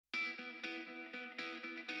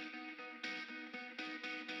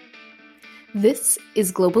This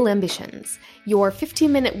is Global Ambitions, your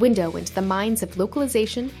 15-minute window into the minds of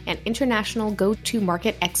localization and international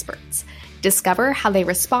go-to-market experts. Discover how they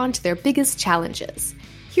respond to their biggest challenges.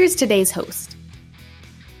 Here's today's host.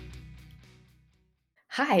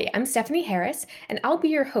 Hi, I'm Stephanie Harris, and I'll be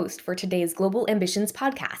your host for today's Global Ambitions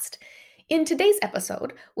podcast. In today's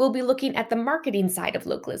episode, we'll be looking at the marketing side of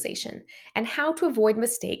localization and how to avoid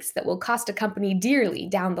mistakes that will cost a company dearly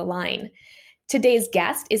down the line. Today's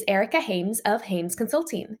guest is Erica Hames of Hames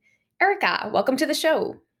Consulting. Erica, welcome to the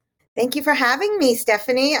show. Thank you for having me,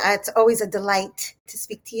 Stephanie. It's always a delight to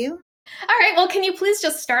speak to you. All right, well, can you please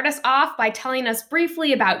just start us off by telling us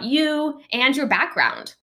briefly about you and your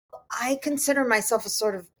background? I consider myself a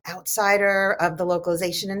sort of outsider of the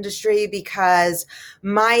localization industry because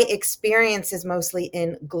my experience is mostly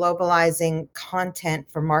in globalizing content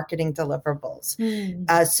for marketing deliverables.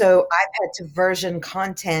 So I've had to version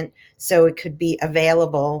content so it could be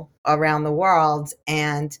available around the world.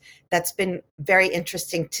 And that's been very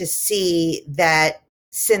interesting to see that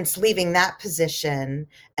since leaving that position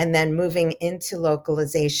and then moving into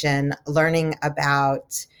localization, learning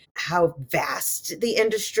about how vast the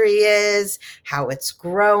industry is, how it's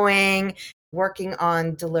growing, working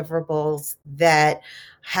on deliverables that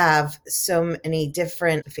have so many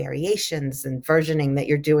different variations and versioning that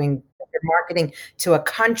you're doing, you're marketing to a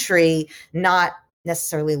country, not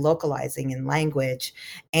necessarily localizing in language.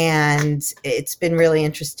 And it's been really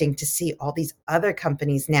interesting to see all these other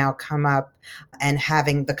companies now come up, and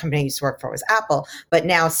having the company I used to work for was Apple, but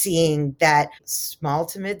now seeing that small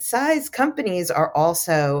to mid-sized companies are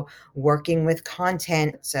also working with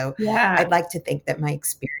content. So I'd like to think that my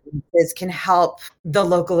experiences can help the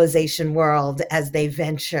localization world as they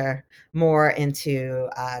venture more into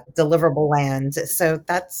deliverable land. So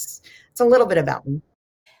it's a little bit about me.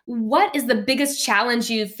 What is the biggest challenge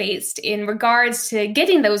you've faced in regards to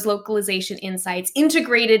getting those localization insights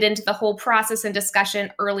integrated into the whole process and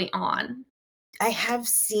discussion early on? I have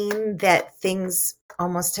seen that things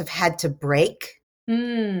almost have had to break.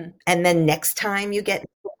 And then next time you get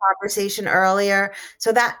the conversation earlier.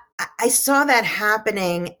 So that I saw that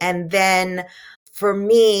happening. And then for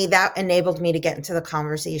me, that enabled me to get into the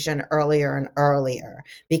conversation earlier and earlier,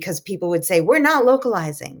 because people would say, we're not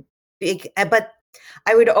localizing. But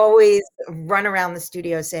I would always run around the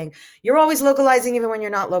studio saying, you're always localizing even when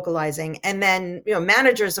you're not localizing. And then,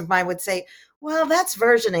 managers of mine would say, well, that's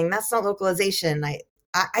versioning. That's not localization.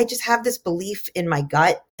 I just have this belief in my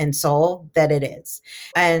gut and soul that it is.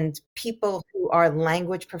 And people who are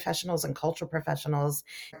language professionals and cultural professionals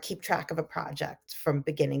keep track of a project from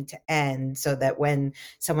beginning to end, so that when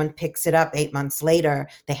someone picks it up 8 months later,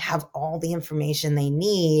 they have all the information they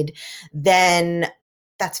need. Then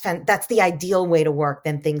that's the ideal way to work.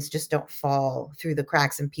 Then things just don't fall through the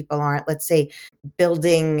cracks and people aren't, let's say,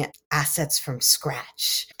 building assets from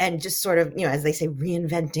scratch and just sort of, as they say,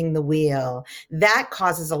 reinventing the wheel. That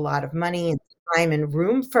causes a lot of money and time and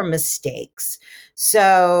room for mistakes.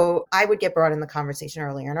 So I would get brought in the conversation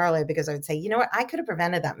earlier and earlier, because I would say, you know what, I could have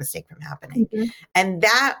prevented that mistake from happening. And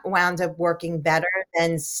that wound up working better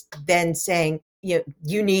than saying, you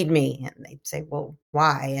need me. And they'd say, well,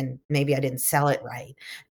 why? And maybe I didn't sell it right.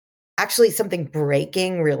 Actually, something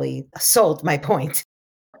breaking really sold my point.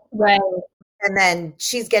 Right. And then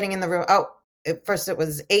she's getting in the room. First it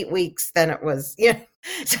was 8 weeks. Then it was,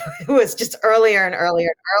 so it was just earlier and earlier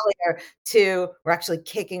and earlier to, we're actually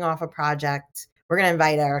kicking off a project. We're going to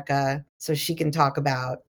invite Erica so she can talk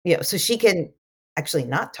about, so she can actually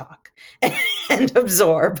not talk and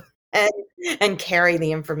absorb and carry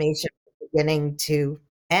the information from beginning to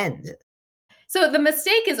end. So the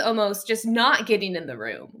mistake is almost just not getting in the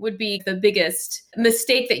room would be the biggest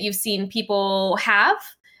mistake that you've seen people have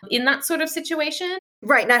in that sort of situation.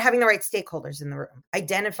 Right. Not having the right stakeholders in the room,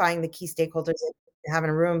 identifying the key stakeholders that you have in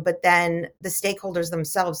a room, but then the stakeholders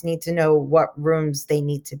themselves need to know what rooms they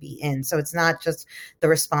need to be in. So it's not just the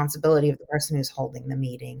responsibility of the person who's holding the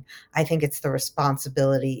meeting. I think it's the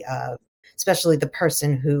responsibility of, especially the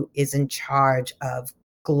person who is in charge of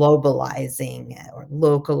globalizing or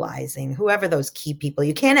localizing, whoever those key people.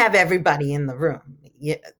 You can't have everybody in the room.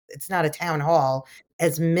 It's not a town hall.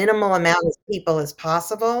 As minimal amount of people as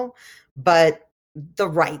possible, but the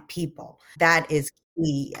right people. That is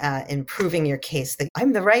key in proving your case that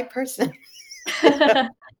I'm the right person.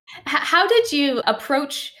 How did you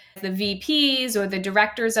approach the VPs or the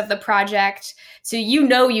directors of the project? So you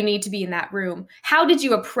need to be in that room. How did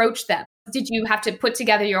you approach them? Did you have to put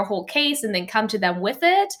together your whole case and then come to them with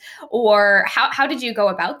it? Or how did you go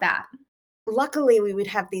about that? Luckily, we would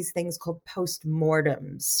have these things called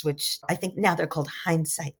postmortems, which I think now they're called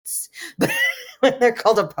hindsights. But They're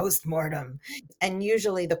called a postmortem. And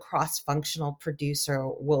usually the cross-functional producer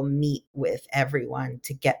will meet with everyone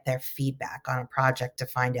to get their feedback on a project to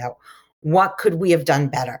find out what could we have done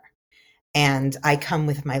better. And I come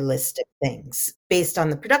with my list of things based on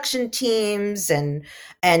the production teams and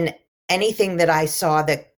anything that I saw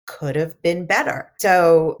that could have been better.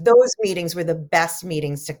 So those meetings were the best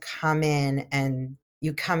meetings to come in, and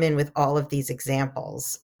you come in with all of these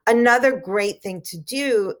examples. Another great thing to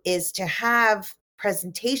do is to have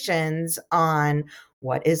presentations on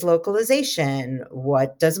what is localization?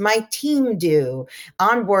 What does my team do?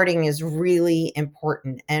 Onboarding is really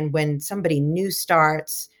important. And when somebody new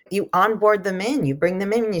starts, you onboard them in, you bring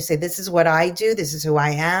them in and you say, this is what I do. This is who I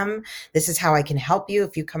am. This is how I can help you.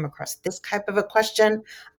 If you come across this type of a question,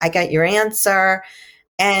 I got your answer.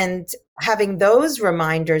 And having those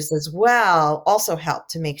reminders as well also help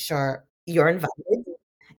to make sure you're invited.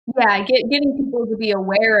 Yeah, getting people to be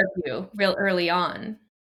aware of you real early on.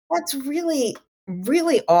 That's really,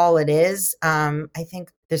 really all it is. I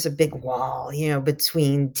think there's a big wall,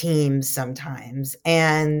 between teams sometimes,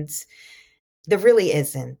 and there really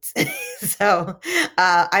isn't. So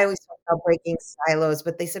I always talk about breaking silos,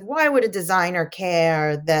 but they said, why would a designer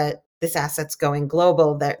care that this asset's going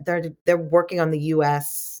global? That they're working on the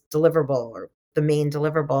US deliverable, or the main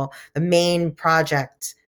deliverable, the main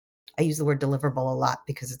project. I use the word deliverable a lot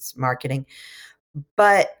because it's marketing.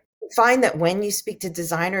 But find that when you speak to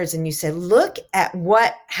designers and you say, look at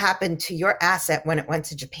what happened to your asset when it went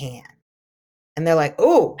to Japan. And they're like,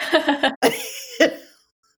 oh.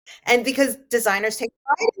 And because designers take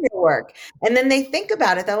pride in their work. And then they think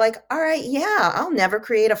about it. They're like, all right, yeah, I'll never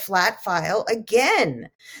create a flat file again.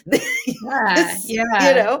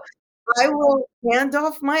 Yeah. I will hand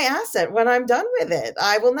off my asset when I'm done with it.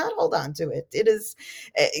 I will not hold on to it.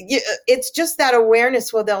 It's just that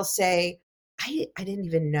awareness where they'll say, I didn't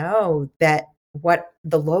even know that what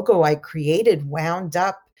the logo I created wound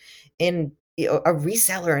up in a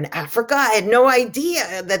reseller in Africa. I had no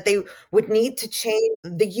idea that they would need to change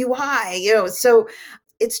the UI, so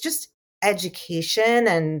it's just education,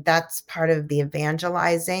 and that's part of the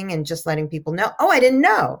evangelizing and just letting people know, oh, I didn't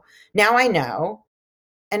know. Now I know.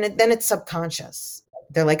 And then it's subconscious.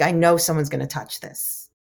 They're like, I know someone's going to touch this.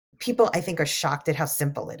 People, I think, are shocked at how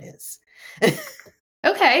simple it is.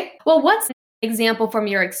 Okay. Well, what's an example from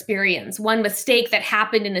your experience? One mistake that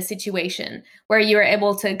happened in a situation where you were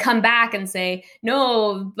able to come back and say,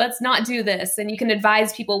 no, let's not do this. And you can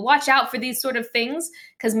advise people, watch out for these sort of things,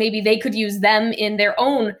 because maybe they could use them in their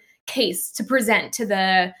own case to present to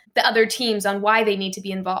the other teams on why they need to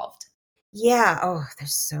be involved. Yeah. Oh,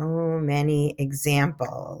 there's so many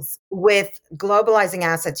examples. With globalizing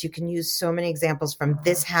assets, you can use so many examples from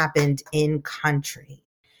this happened in country.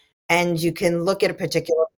 And you can look at a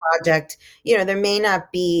particular project. There may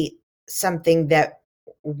not be something that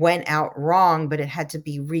went out wrong, but it had to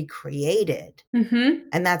be recreated. Mm-hmm.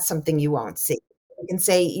 And that's something you won't see. You can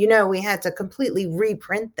say, we had to completely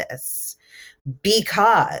reprint this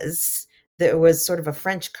because there was sort of a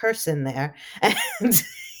French curse in there. And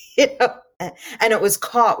and it was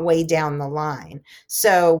caught way down the line.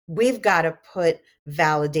 So we've got to put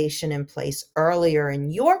validation in place earlier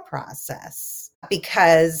in your process,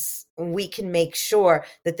 because we can make sure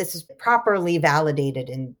that this is properly validated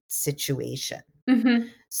in situation. Mm-hmm.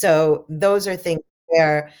 So those are things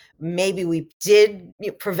where maybe we did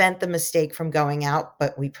prevent the mistake from going out,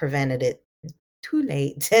 but we prevented it too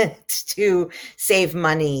late to save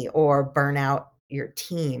money or burn out your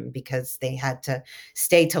team because they had to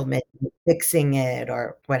stay till midnight fixing it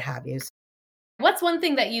or what have you. What's one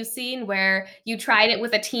thing that you've seen where you tried it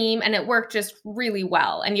with a team and it worked just really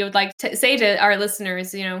well, and you would like to say to our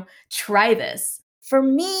listeners, try this? For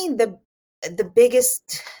me, the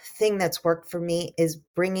biggest thing that's worked for me is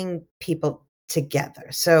bringing people together.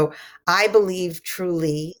 So I believe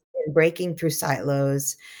truly in breaking through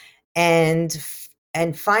silos and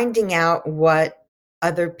finding out what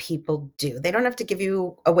other people do. They don't have to give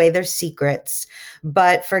you away their secrets.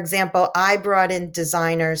 But for example, I brought in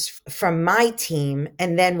designers from my team,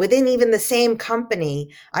 and then within even the same company,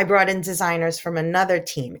 I brought in designers from another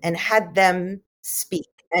team and had them speak.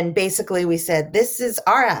 And basically we said, this is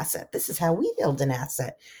our asset. This is how we build an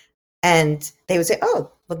asset. And they would say,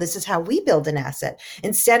 oh, well, this is how we build an asset.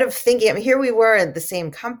 Instead of thinking, here we were at the same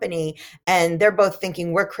company and they're both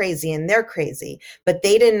thinking we're crazy and they're crazy, but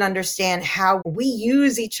they didn't understand how we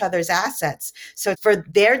use each other's assets. So for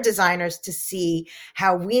their designers to see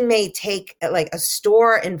how we may take like a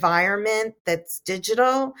store environment that's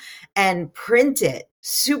digital and print it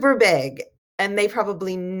super big. And they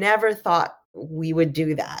probably never thought we would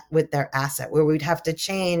do that with their asset, where we'd have to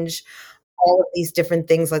change all of these different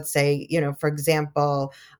things. Let's say, for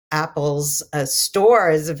example, Apple's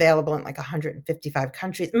store is available in like 155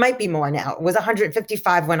 countries. It might be more now. It was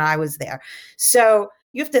 155 when I was there. So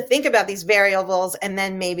you have to think about these variables, and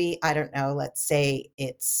then maybe, I don't know, let's say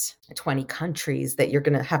it's 20 countries that you're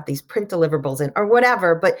going to have these print deliverables in or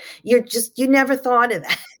whatever, but you never thought of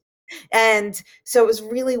that. And so it was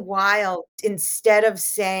really wild. Instead of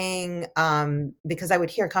saying, because I would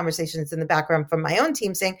hear conversations in the background from my own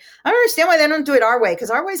team saying, I don't understand why they don't do it our way, because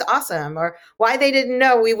our way's awesome, or why they didn't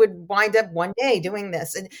know we would wind up one day doing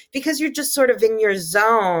this. And because you're just sort of in your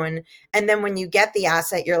zone. And then when you get the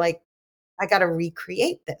asset, you're like, I got to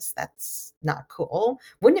recreate this. That's not cool.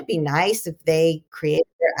 Wouldn't it be nice if they created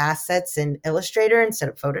their assets in Illustrator instead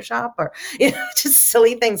of Photoshop, or just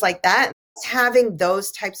silly things like that? Having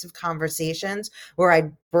those types of conversations where I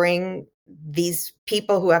bring these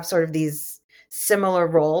people who have sort of these similar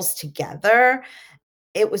roles together,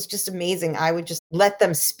 it was just amazing. I would just let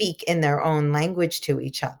them speak in their own language to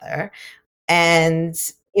each other. And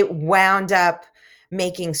it wound up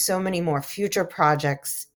making so many more future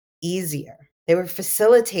projects easier. They were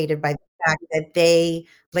facilitated by the fact that they,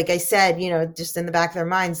 like I said, just in the back of their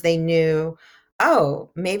minds, they knew,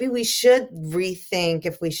 oh, maybe we should rethink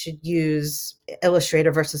if we should use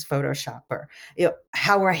Illustrator versus Photoshop, or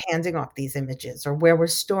how we're handing off these images, or where we're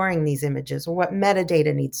storing these images, or what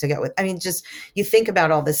metadata needs to go with. I mean, just you think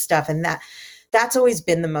about all this stuff, and that's always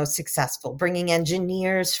been the most successful, bringing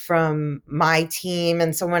engineers from my team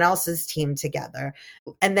and someone else's team together,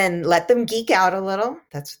 and then let them geek out a little.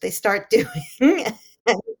 That's what they start doing.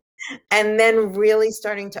 And then really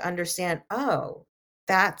starting to understand, oh,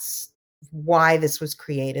 that's why this was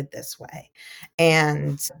created this way.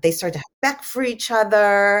 And they start to have respect for each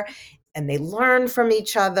other, and they learn from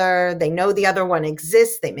each other. They know the other one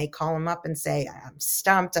exists. They may call them up and say, I'm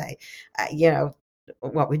stumped.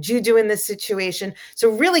 What would you do in this situation?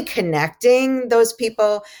 So really connecting those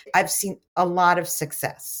people, I've seen a lot of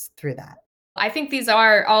success through that. I think these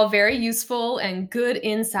are all very useful and good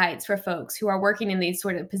insights for folks who are working in these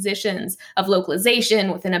sort of positions of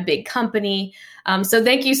localization within a big company. So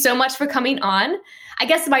thank you so much for coming on. I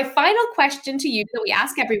guess my final question to you that we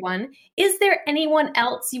ask everyone, is there anyone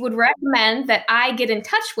else you would recommend that I get in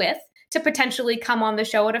touch with to potentially come on the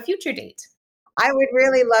show at a future date? I would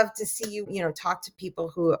really love to see you, talk to people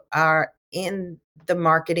who are in the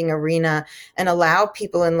marketing arena and allow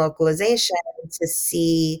people in localization to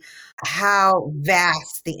see how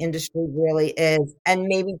vast the industry really is, and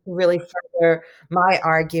maybe to really further my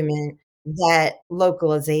argument that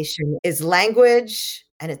localization is language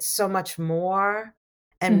and it's so much more.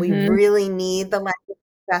 And we really need the language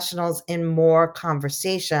professionals in more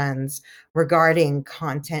conversations regarding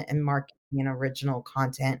content and marketing and original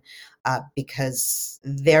content, because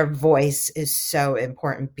their voice is so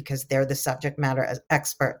important, because they're the subject matter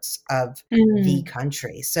experts of the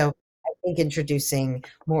country. So I think introducing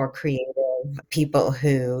more creative people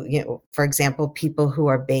who, for example, people who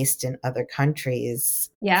are based in other countries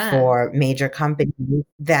for major companies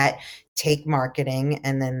that take marketing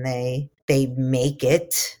and then they make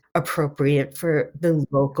it appropriate for the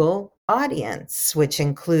local audience, which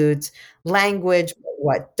includes language,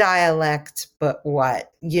 what dialect, but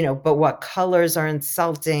what colors are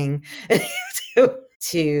insulting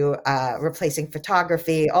to replacing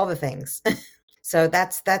photography, all the things. So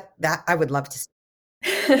that I would love to see.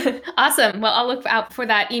 Awesome. Well, I'll look out for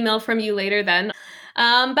that email from you later then.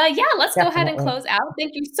 But yeah, let's Definitely. Go ahead and close out.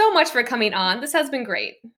 Thank you so much for coming on. This has been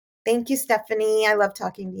great. Thank you, Stephanie. I love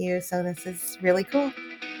talking to you. So this is really cool.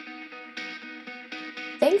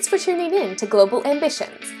 Thanks for tuning in to Global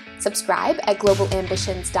Ambitions. Subscribe at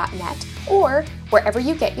globalambitions.net or wherever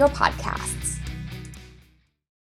you get your podcasts.